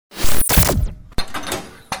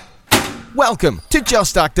Welcome to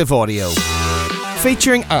Just Active Audio.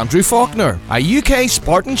 Featuring Andrew Faulkner, a UK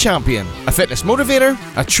Spartan champion, a fitness motivator,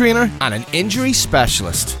 a trainer, and an injury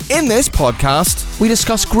specialist. In this podcast, we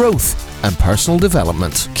discuss growth and personal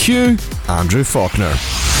development. Cue Andrew Faulkner.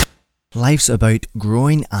 Life's about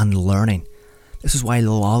growing and learning. This is why I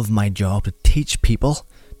love my job, to teach people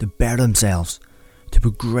to better themselves, to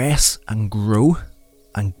progress and grow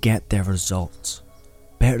and get their results.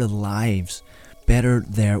 Better their lives, better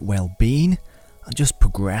their well-being, and just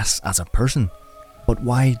progress as a person. But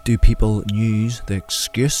why do people use the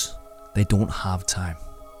excuse they don't have time?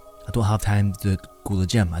 I don't have time to go to the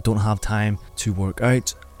gym. I don't have time to work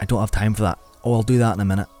out. I don't have time for that. Oh, I'll do that in a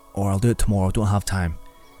minute. Or I'll do it tomorrow. I don't have time.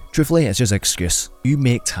 Truthfully, it's just an excuse. You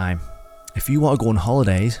make time. If you want to go on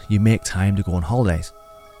holidays, you make time to go on holidays.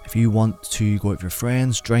 If you want to go out with your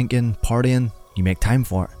friends, drinking, partying, you make time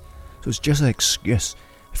for it. So it's just an excuse.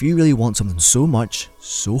 If you really want something so much,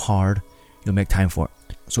 so hard, you'll make time for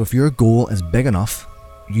it. So if your goal is big enough,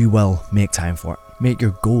 you will make time for it. Make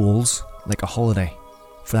your goals like a holiday,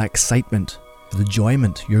 for that excitement, for the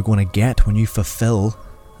enjoyment you're going to get when you fulfill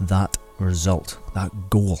that result, that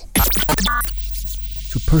goal.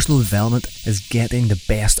 So personal development is getting the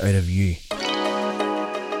best out of you.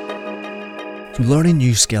 So learning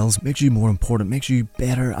new skills makes you more important, makes you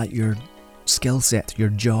better at your skill set, your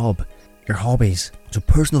job, your hobbies. So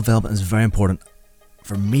personal development is very important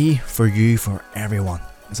for me, for you, for everyone.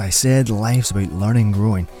 As I said, life's about learning and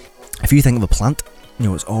growing. If you think of a plant,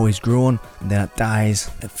 it's always growing, and then it dies,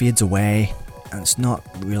 it fades away, and it's not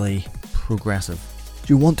really progressive. So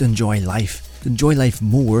you want to enjoy life. To enjoy life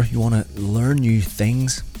more, you want to learn new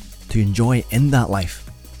things to enjoy in that life.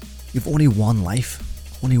 You've only one life,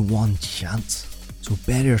 only one chance. So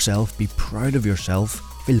better yourself, be proud of yourself,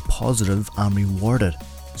 feel positive and rewarded.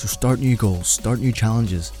 So start new goals, start new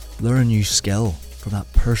challenges, learn a new skill from that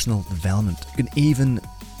personal development. You can even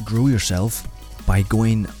grow yourself by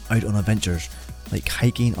going out on adventures, like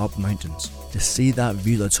hiking up mountains. To see that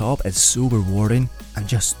view at the top is so rewarding and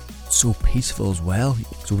just so peaceful as well.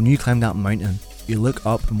 So when you climb that mountain, you look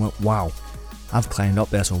up and went, wow, I've climbed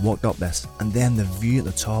up this or walked up this, and then the view at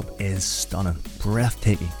the top is stunning,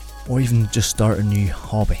 breathtaking. Or even just start a new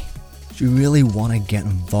hobby. So you really want to get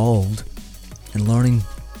involved in learning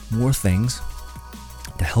more things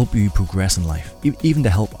to help you progress in life, even to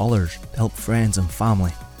help others, to help friends and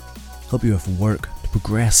family, help you with work, to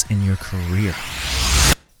progress in your career.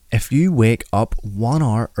 If you wake up 1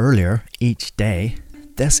 hour earlier each day,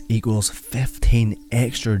 this equals 15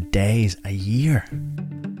 extra days a year.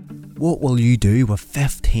 What will you do with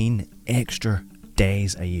 15 extra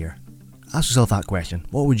days a year? Ask yourself that question.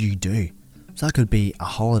 What would you do? So that could be a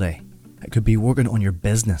holiday. It could be working on your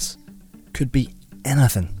business. It could be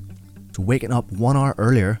anything. So waking up 1 hour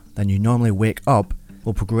earlier than you normally wake up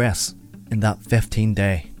will progress in that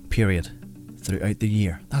 15-day period throughout the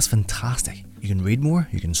year. That's fantastic. You can read more,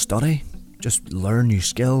 you can study, just learn new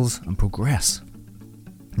skills and progress.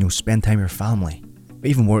 Spend time with your family,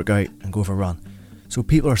 even work out and go for a run. So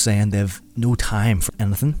people are saying they've no time for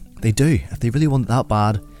anything. They do. If they really want it that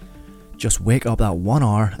bad, just wake up that 1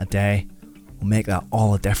 hour a day will make that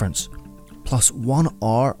all the difference. Plus 1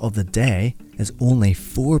 hour of the day is only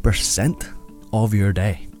 4% of your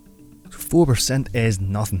day. So 4% is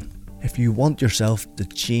nothing. If you want yourself to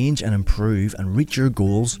change and improve and reach your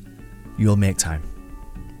goals, you'll make time.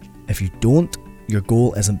 If you don't, your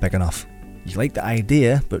goal isn't big enough. You like the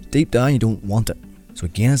idea, but deep down you don't want it. So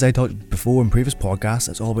again, as I talked before in previous podcasts,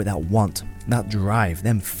 it's all about that want, that drive,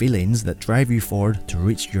 them feelings that drive you forward to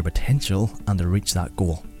reach your potential and to reach that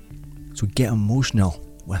goal. So get emotional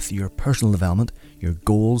with your personal development, your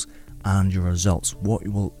goals and your results. What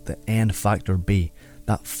will the end factor be?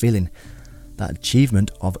 That feeling, that achievement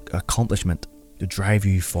of accomplishment to drive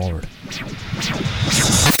you forward.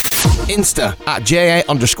 Insta at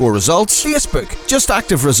JA_results. Facebook, Just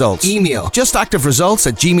Active Results. Email,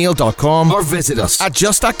 justactiveresults@gmail.com or visit us at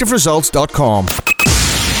justactiveresults.com.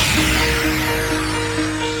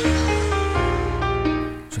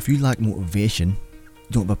 So if you lack motivation,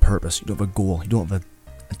 you don't have a purpose, you don't have a goal, you don't have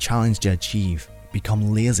a challenge to achieve,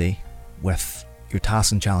 become lazy with your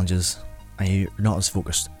tasks and challenges and you're not as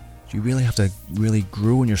focused. So you really have to really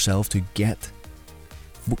grow in yourself to get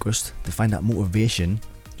focused, to find that motivation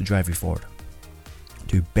to drive you forward,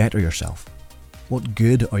 to better yourself. What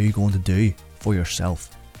good are you going to do for yourself?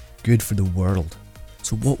 Good for the world.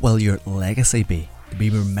 So what will your legacy be? To be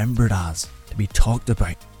remembered as, to be talked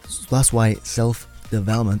about. So that's why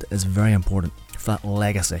self-development is very important for that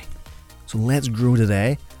legacy. So let's grow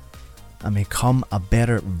today and become a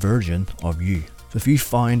better version of you. So if you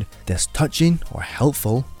found this touching or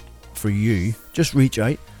helpful for you, just reach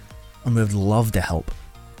out and we would love to help.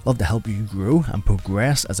 Love to help you grow and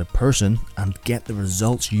progress as a person and get the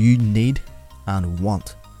results you need and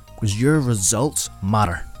want, because your results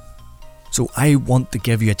matter. So I want to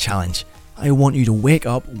give you a challenge. I want you to wake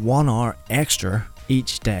up 1 hour extra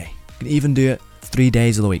each day. You can even do it 3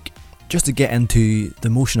 days of the week, just to get into the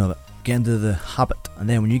motion of it, get into the habit. And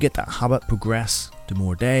then when you get that habit, progress to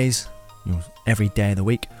more days, every day of the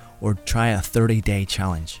week, or try a 30-day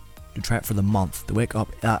challenge. To try it for the month, to wake up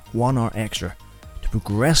at 1 hour extra, to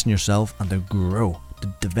progress in yourself and to grow,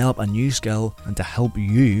 to develop a new skill and to help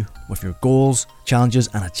you with your goals, challenges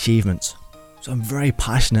and achievements. So I'm very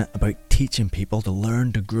passionate about teaching people to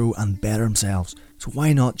learn, to grow and better themselves. So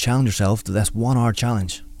why not challenge yourself to this 1 hour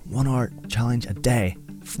challenge? 1 hour challenge a day,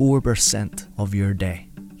 4% of your day.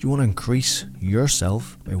 You want to increase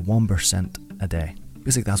yourself by 1% a day.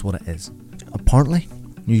 Basically that's what it is. Apparently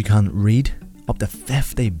you can read up to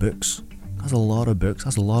 50 books. That's a lot of books,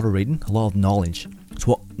 that's a lot of reading, a lot of knowledge.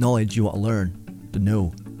 So what knowledge you want to learn, to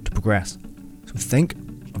know, to progress. So think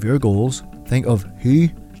of your goals, think of who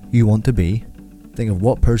you want to be, think of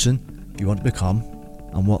what person you want to become,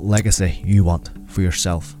 and what legacy you want for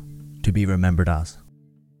yourself to be remembered as.